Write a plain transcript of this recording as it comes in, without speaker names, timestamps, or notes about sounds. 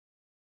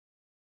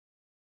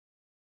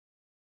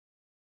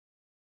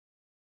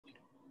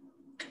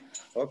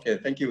Okay,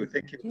 thank you. Yes,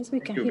 we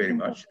thank can you hear very him.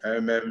 much.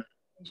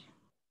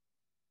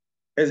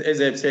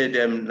 As I've said,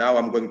 now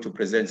I'm going to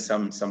present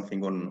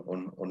something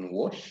on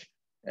WASH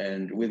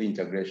and with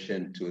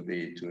integration to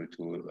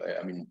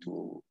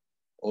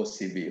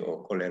OCV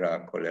or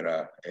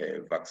cholera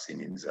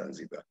vaccine in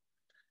Zanzibar.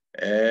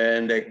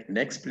 And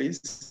next,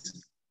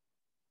 please.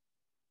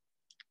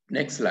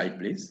 Next slide,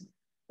 please.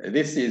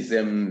 This is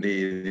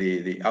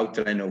the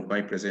outline of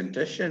my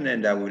presentation,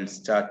 and I will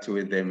start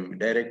with them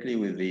directly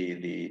with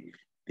the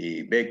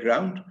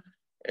background.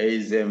 I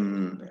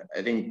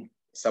think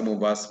some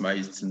of us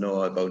might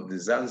know about the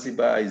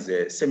Zanzibar is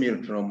a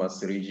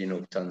semi-autonomous region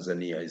of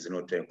Tanzania. It's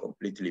not a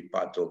completely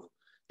part of,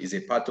 is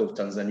a part of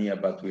Tanzania,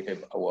 but we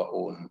have our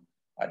own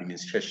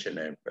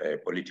administration,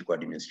 political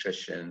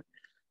administration,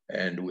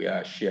 and we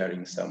are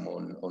sharing some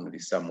of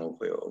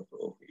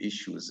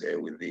issues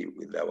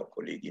with our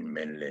colleague in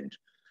mainland.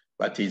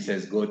 But it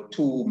has got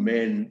two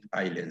main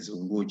islands,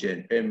 Unguja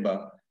and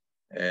Pemba,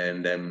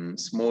 and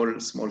small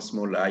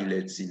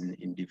islets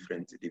in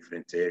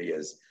different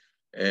areas.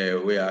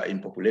 We are in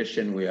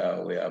population, we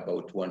are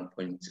about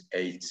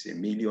 1.8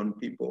 million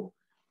people,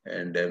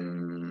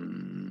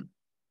 and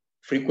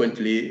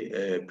frequently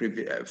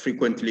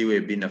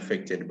we've been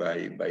affected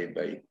by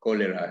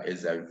cholera,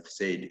 as I've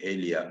said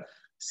earlier,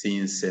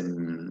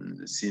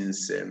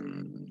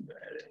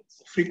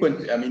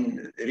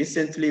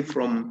 recently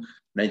from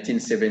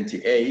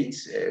 1978,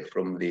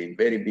 from the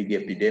very big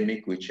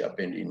epidemic which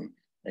happened in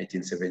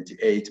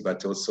 1978,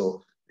 but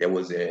also there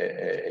was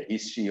a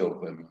history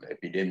of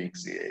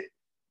epidemics,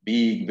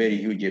 big, very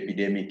huge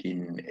epidemic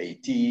in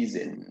 80s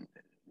and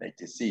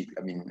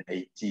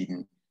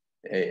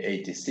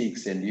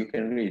 1886, and you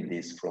can read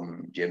this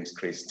from James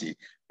Christie.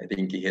 I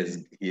think he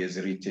has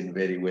written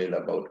very well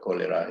about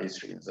cholera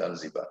history in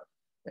Zanzibar.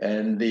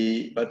 And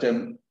the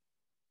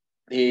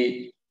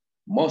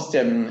most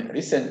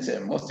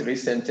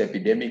recent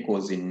epidemic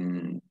was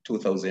in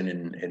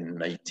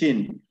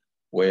 2019,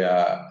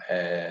 where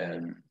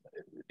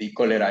the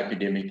cholera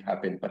epidemic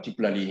happened,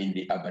 particularly in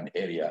the urban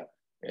area.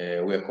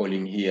 We're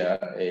calling here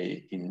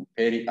in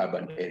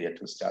peri-urban area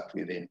to start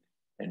with,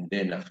 and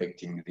then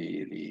affecting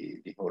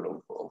the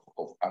whole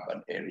of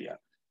urban area.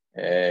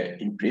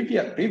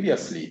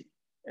 Previously,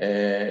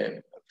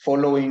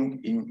 following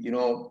in,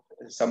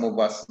 some of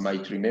us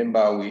might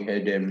remember we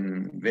had a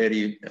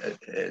very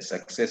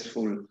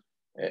successful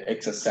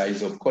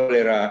exercise of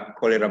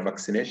cholera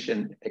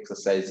vaccination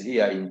exercise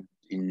here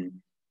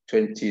in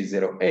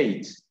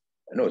 2008,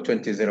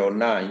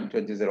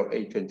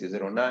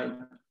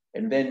 2009.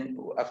 And then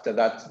after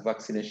that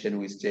vaccination,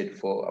 we stayed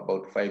for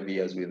about 5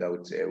 years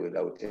without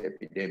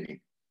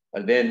epidemic.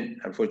 And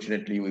then,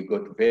 unfortunately, we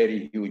got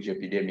very huge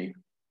epidemic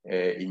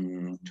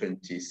in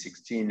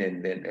 2016,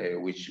 and then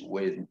which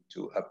went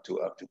up to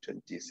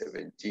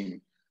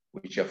 2017,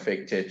 which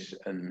affected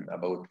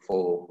about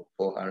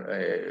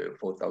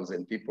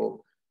 4,000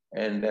 people,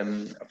 and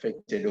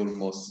affected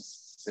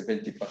almost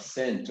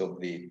 70%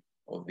 of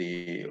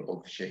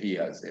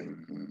Shahias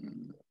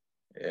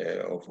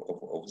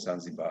of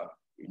Zanzibar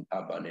in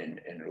urban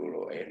and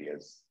rural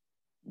areas.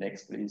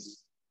 Next,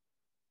 please.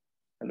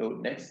 Hello,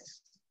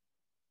 next.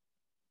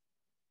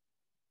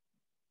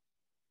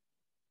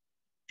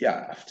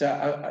 Yeah,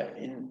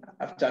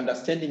 after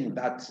understanding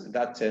that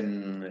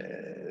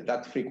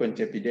frequent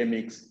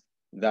epidemics,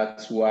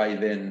 that's why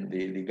then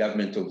the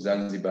government of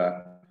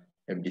Zanzibar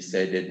have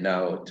decided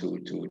now to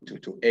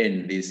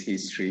end this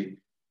history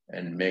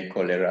and make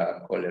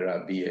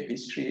cholera be a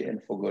history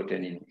and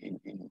forgotten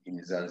in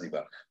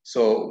Zanzibar.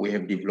 So we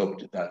have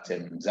developed that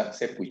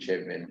ZACSEP, which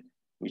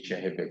I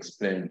have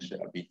explained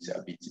a bit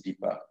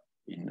deeper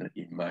in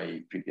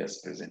my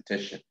previous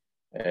presentation.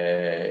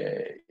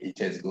 It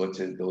has got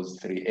those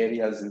three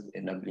areas: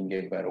 enabling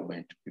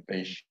environment,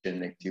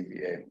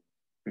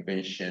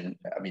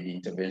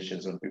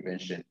 interventions on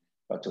prevention,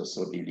 but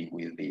also dealing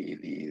with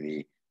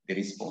the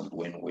response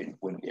when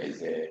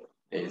there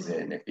is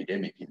an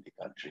epidemic in the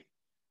country.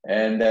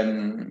 And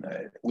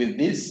with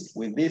this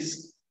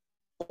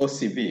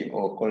OCV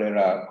or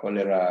cholera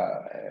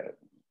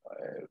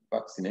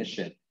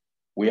vaccination,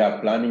 we are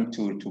planning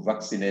to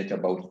vaccinate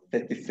about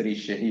 33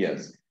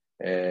 Shahias.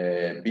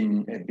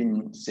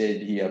 Been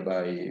said here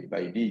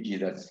by DG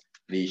that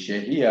the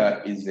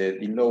Shahia is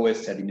the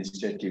lowest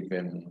administrative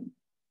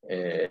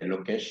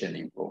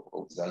location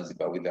of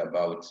Zanzibar, with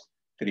about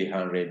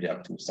 300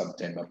 up to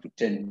sometime up to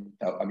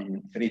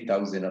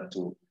 3,000 up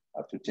to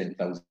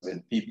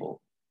 10,000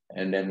 people.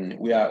 And then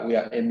we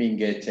are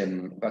aiming at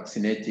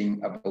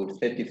vaccinating about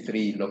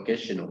 33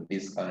 locations of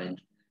this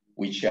kind,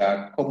 which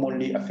are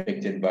commonly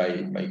affected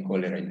by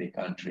cholera in the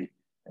country.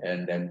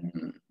 And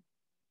then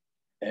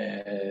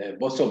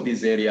most of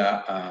these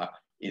areas are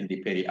in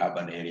the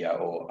peri-urban area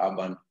or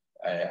urban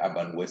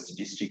west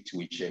district,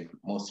 which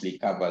mostly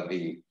cover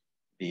the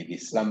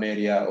slum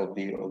area of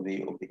the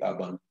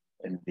urban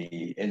and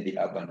the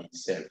urban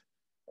itself.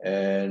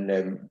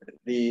 And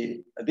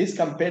this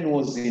campaign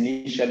was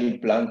initially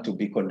planned to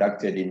be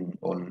conducted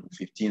on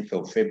 15th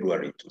of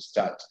February to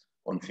start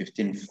on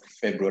 15th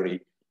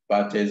February,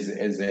 But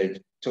as I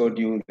told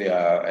you, there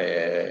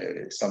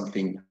are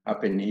something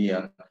happened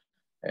here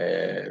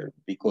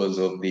because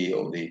of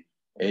the,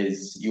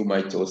 as you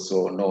might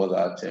also know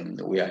that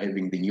we are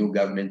having the new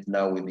government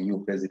now with the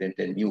new president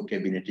and new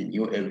cabinet and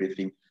new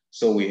everything.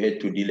 So we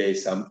had to delay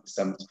some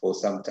for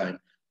some time,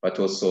 but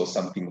also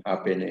something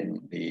happened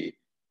in the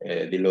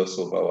loss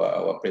of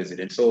our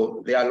president.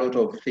 So there are a lot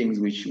of things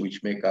which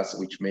made us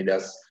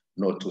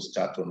not to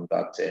start on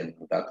that and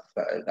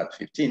that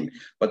 15.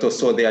 But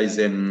also there is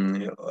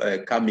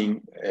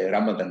coming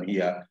Ramadan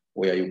here,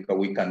 where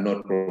we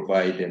cannot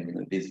provide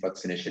this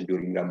vaccination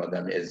during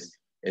Ramadan, as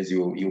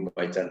you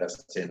might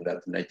understand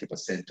that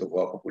 90% of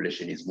our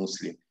population is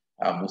Muslim,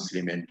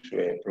 and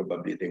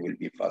probably they will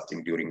be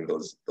fasting during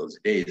those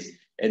days.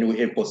 And we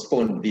have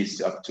postponed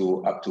this up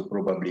to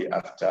probably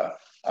after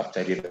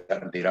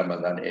the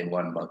Ramadan and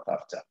 1 month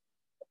after.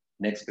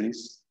 Next,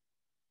 please.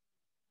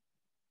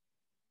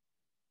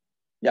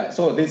 Yeah,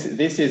 so this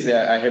is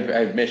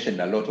I've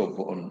mentioned a lot of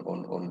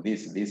on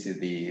this. This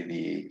is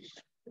the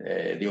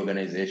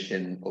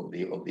organization of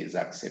the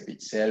ZACSEP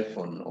itself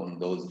on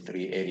those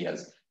 3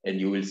 areas,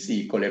 and you will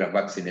see cholera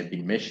vaccine have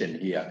been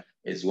mentioned here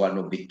as one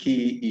of the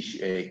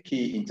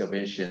key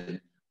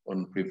intervention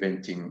on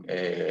preventing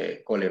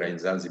cholera in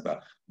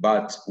Zanzibar.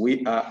 But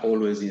we are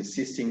always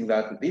insisting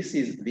that this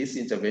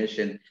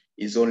intervention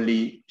is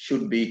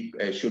should be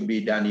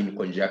done in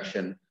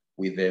conjunction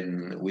with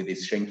the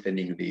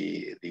strengthening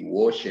the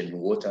wash and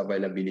water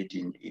availability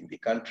in the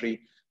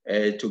country,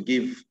 to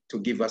give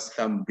us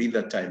some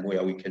breather time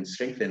where we can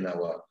strengthen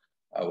our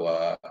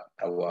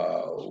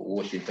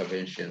wash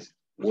interventions,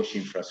 wash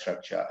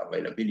infrastructure,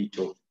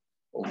 availability of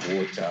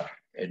water,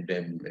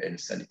 and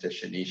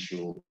sanitation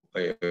issue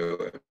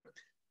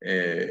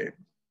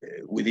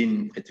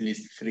within at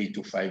least 3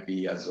 to 5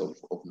 years of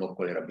no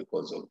cholera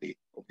because of the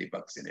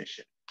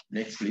vaccination.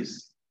 Next,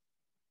 please.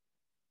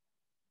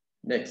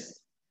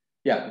 Next.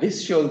 Yeah,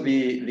 this shows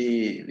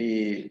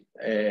the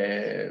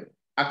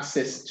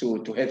access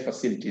to health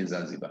facilities in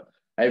Zanzibar.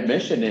 I've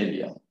mentioned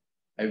earlier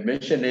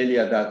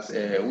that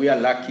we are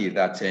lucky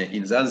that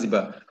in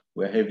Zanzibar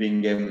we're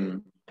having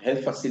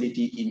health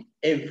facility in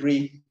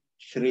every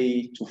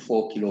 3 to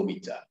 4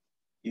 kilometers.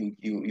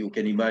 You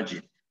can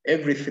imagine,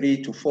 every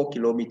 3 to 4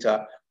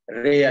 kilometers.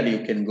 Rarely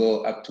you can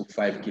go up to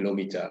 5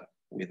 kilometers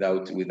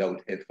without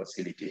health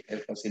facility.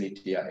 Health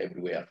facility are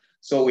everywhere.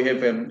 So we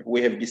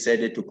have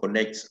decided to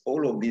connect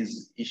all of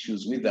these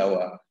issues with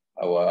our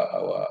health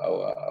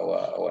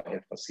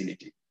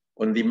facility.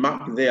 On the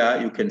map there,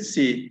 you can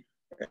see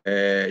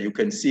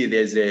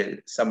there's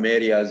some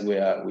areas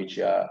which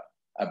are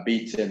a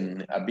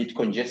bit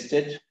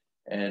congested,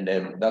 and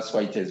that's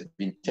why it has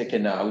been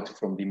taken out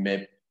from the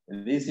map.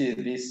 This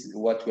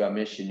what we are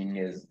mentioning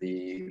as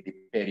the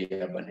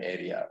peri-urban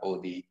area or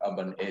the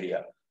urban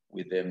area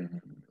with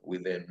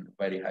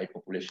very high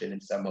population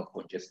and some are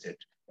congested.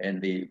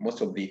 And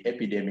most of the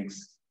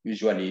epidemics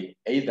usually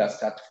either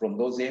start from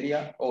those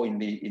areas or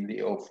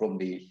or from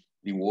the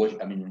wash.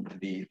 I mean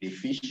the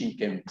fishing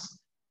camps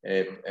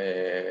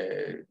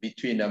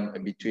between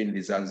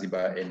the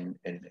Zanzibar and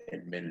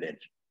mainland.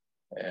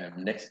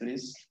 Next,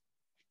 please.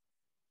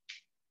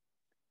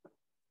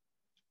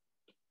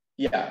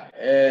 Yeah,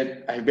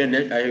 I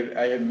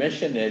have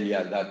mentioned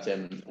earlier that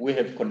we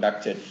have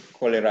conducted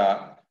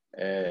cholera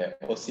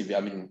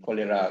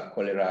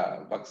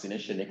cholera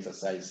vaccination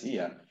exercise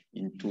here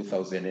in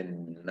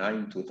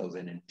 2009,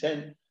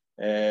 2010,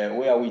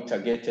 where we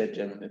targeted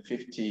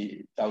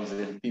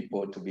 50,000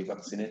 people to be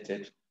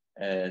vaccinated,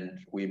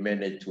 and we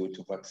managed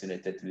to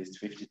vaccinate at least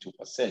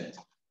 52%.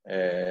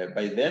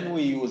 By then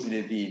we used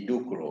the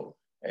Ducro.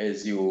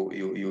 As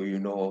you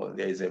know,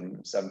 there is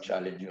some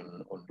challenge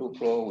on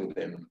Ducro with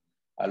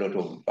a lot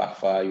of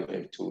buffer you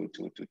have to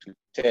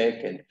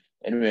take, and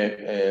anyway,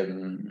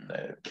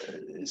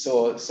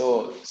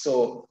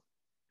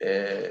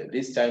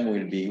 this time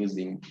we'll be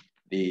using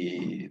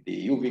the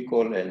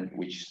Uvicol, and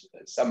which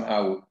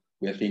somehow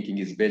we are thinking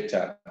is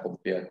better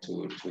compared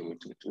to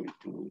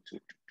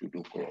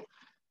Ducro.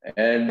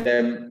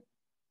 And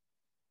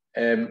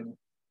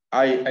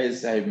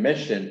as I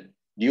mentioned,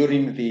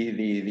 during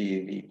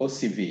the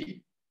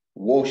OCV,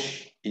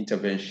 wash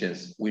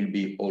interventions will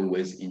be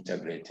always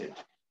integrated.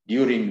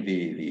 During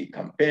the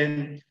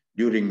campaign,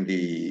 during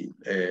the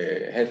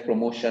health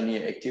promotion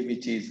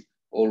activities,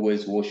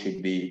 always wash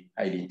should be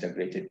highly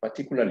integrated,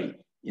 particularly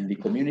in the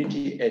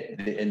community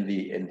and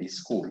the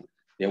school.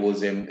 There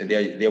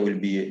will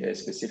be a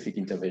specific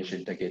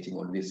intervention targeting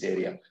on this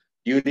area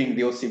during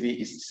the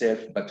OCV itself,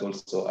 but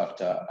also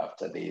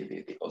after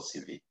the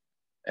OCV.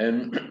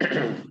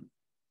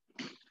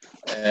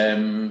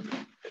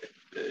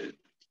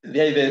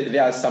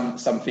 There are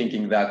some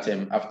thinking that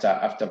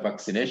after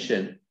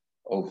vaccination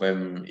of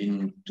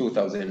in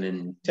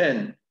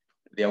 2010,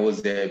 there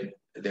was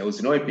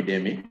no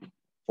epidemic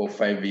for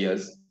 5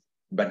 years,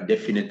 but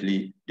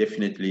definitely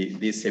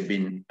this has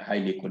been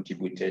highly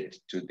contributed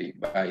to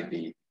by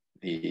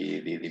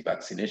the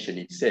vaccination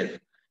itself.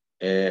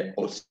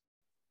 Also.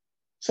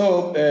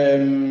 So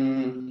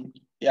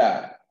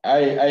yeah,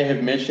 I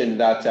have mentioned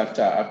that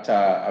after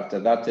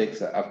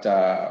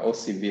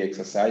OCV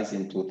exercise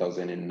in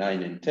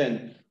 2009 and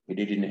 10, we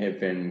didn't have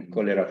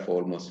cholera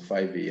for almost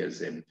 5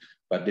 years.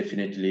 But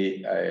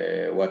definitely,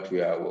 what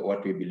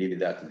we believe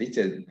that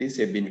this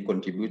has been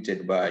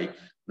contributed by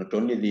not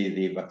only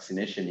the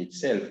vaccination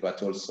itself,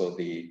 but also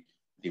the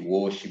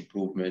wash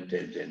improvement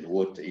and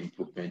water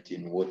improvement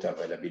in water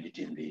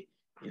availability in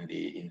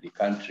the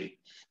country,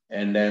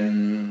 and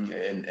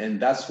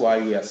that's why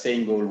we are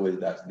saying always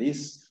that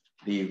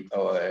the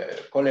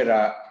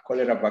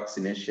cholera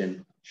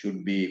vaccination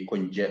should be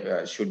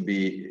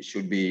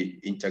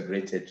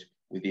integrated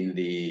within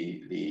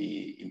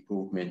the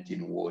improvement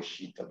in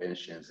wash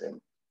interventions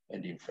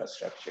and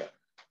infrastructure.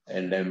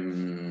 And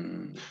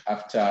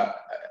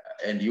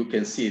and you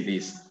can see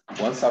this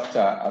once after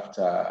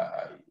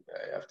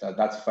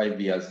that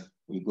 5 years,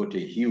 we got a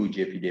huge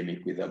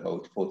epidemic with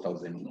about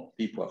 4,000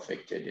 people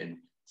affected and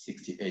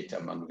 68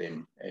 among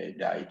them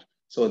died.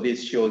 So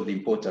this shows the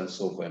importance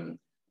of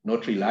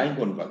not relying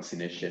on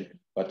vaccination,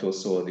 but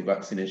also the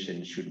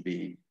vaccination should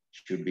be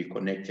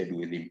connected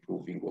with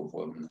improving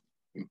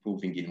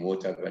in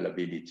water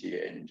availability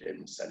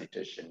and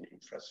sanitation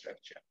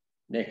infrastructure.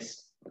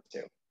 Next,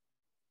 Matteo.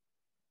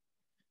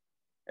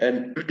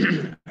 And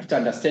after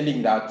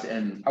understanding that,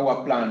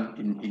 our plan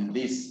in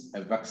this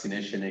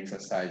vaccination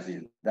exercise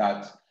is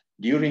that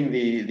during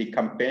the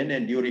campaign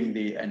and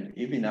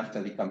even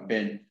after the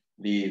campaign,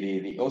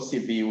 the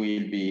OCV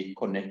will be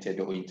connected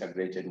or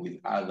integrated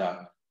with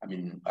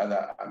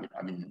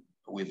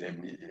with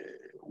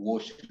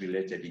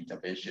wash-related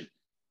intervention.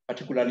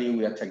 Particularly,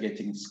 we are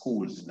targeting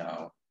schools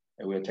now.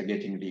 We are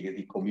targeting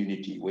the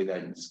community, whether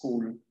in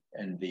school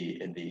and the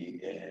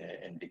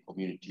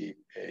community,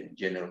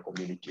 general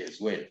community as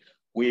well.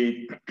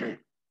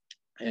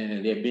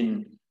 There have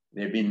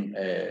been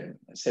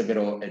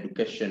several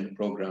education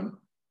programs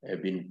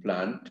have been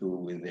planned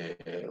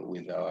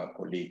with our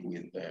colleague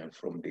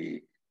from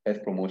the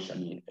health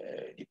promotion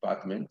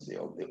department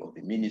of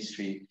the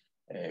Ministry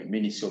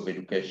of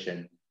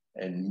Education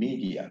and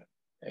Media.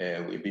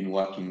 We've been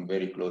working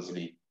very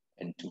closely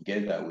and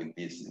together with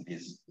this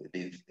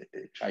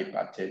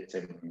tripartite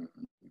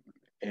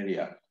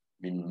area.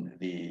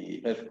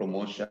 The health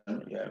promotion,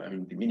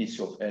 the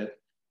Ministry of Health,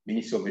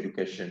 Ministry of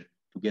Education,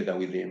 together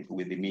with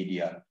the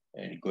media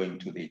and going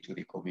to the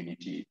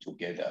community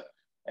together.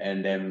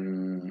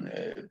 And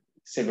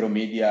several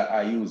media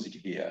are used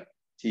here,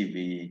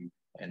 TV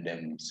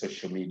and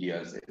social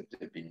media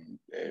have been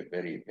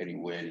very, very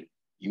well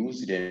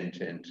used,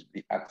 and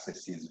the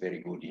access is very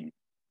good in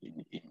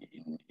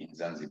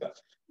Zanzibar.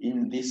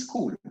 In the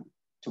school,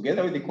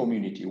 together with the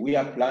community, we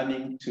are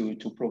planning to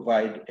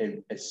provide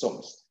a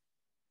source.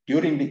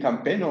 During the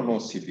campaign on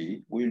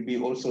OCV, we'll be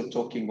also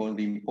talking on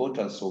the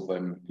importance of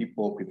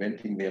people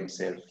preventing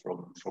themselves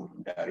from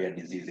diarrhea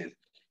diseases,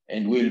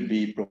 and we'll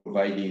be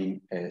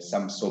providing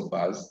some soap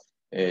bars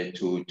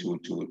to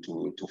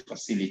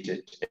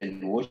facilitate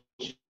and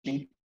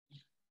washing,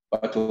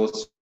 but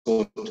also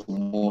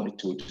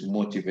to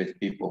motivate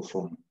people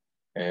from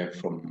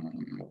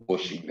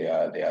washing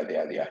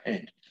their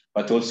hand.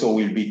 But also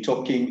we'll be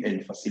talking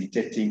and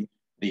facilitating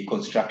the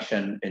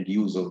construction and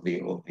use of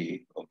the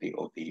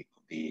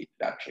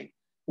latrine.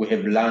 We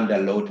have learned a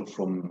lot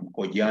from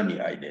Kojani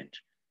Island.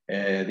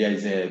 There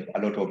is a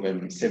lot of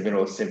several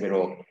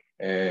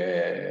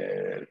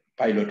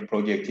pilot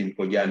projects in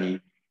Kojani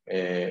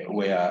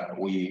where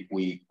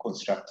we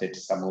constructed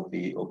some of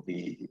the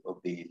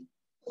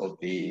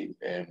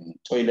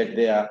toilet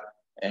there,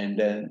 and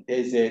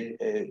there's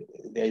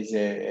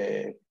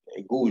a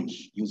good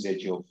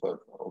usage of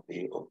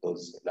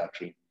those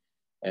latrine,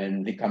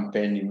 and the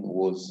campaign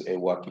was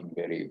working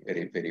very,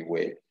 very, very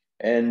well.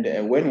 And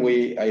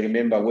I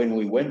remember when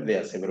we went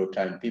there several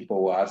times,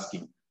 people were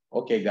asking,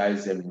 okay,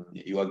 guys,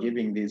 you are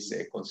giving this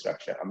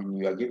construction,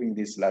 you are giving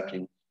this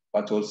latrine,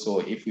 but also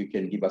if you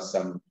can give us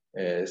some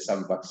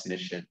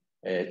vaccination,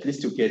 at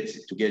least to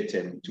get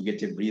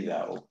a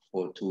breather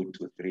for 2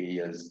 to 3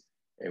 years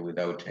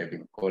without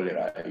having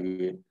cholera.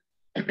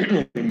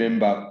 I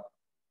remember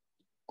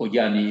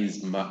Kojani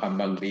is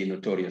among the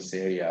notorious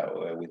area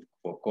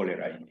for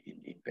cholera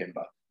in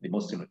Pemba, the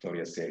most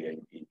notorious area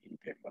in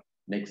Pemba.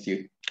 Next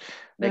slide,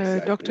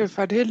 Dr. please.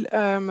 Fadhil,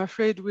 I'm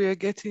afraid we are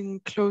getting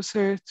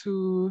closer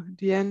to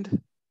the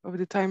end of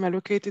the time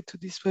allocated to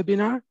this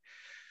webinar.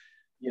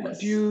 Yes.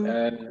 Could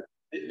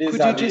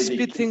you just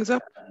speed things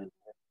up?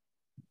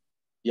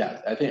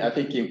 Yeah, I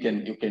think you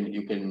can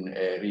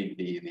read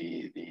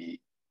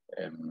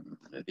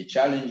the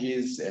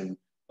challenges,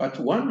 but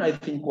one I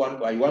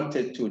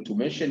wanted to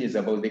mention is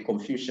about the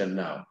confusion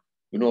now.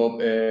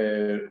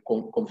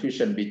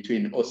 Confusion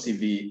between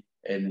OCV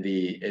and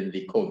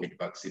the COVID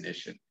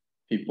vaccination.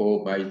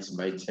 People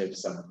might have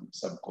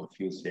some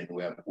confusion,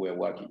 and we're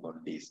working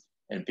on this.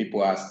 And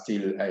people are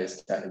still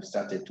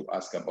started to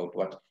ask about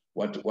what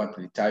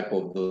the type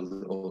of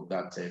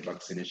that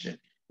vaccination.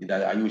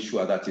 Are you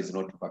sure that is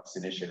not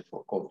vaccination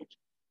for COVID?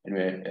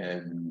 Anyway,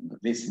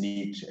 this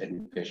needs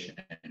education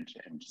and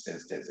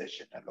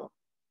sensitization alone.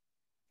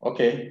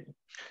 Okay,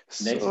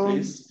 next,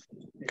 please.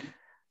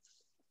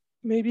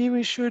 Maybe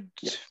we should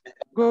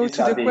go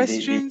to the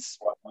questions.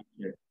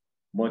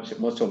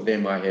 Most of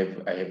them I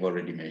have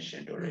already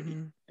mentioned already.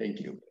 Thank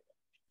you.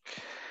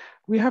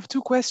 We have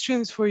two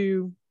questions for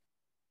you.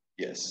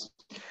 Yes.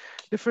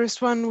 The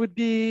first one would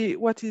be,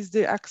 what is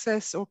the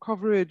access or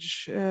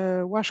coverage,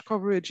 WASH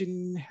coverage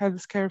in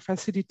healthcare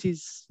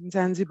facilities in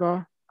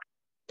Zanzibar?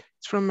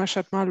 It's from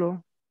Mashat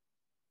Malo.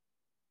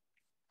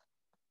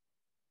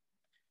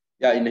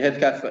 Yeah, in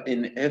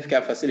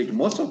healthcare facility,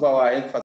 most of our health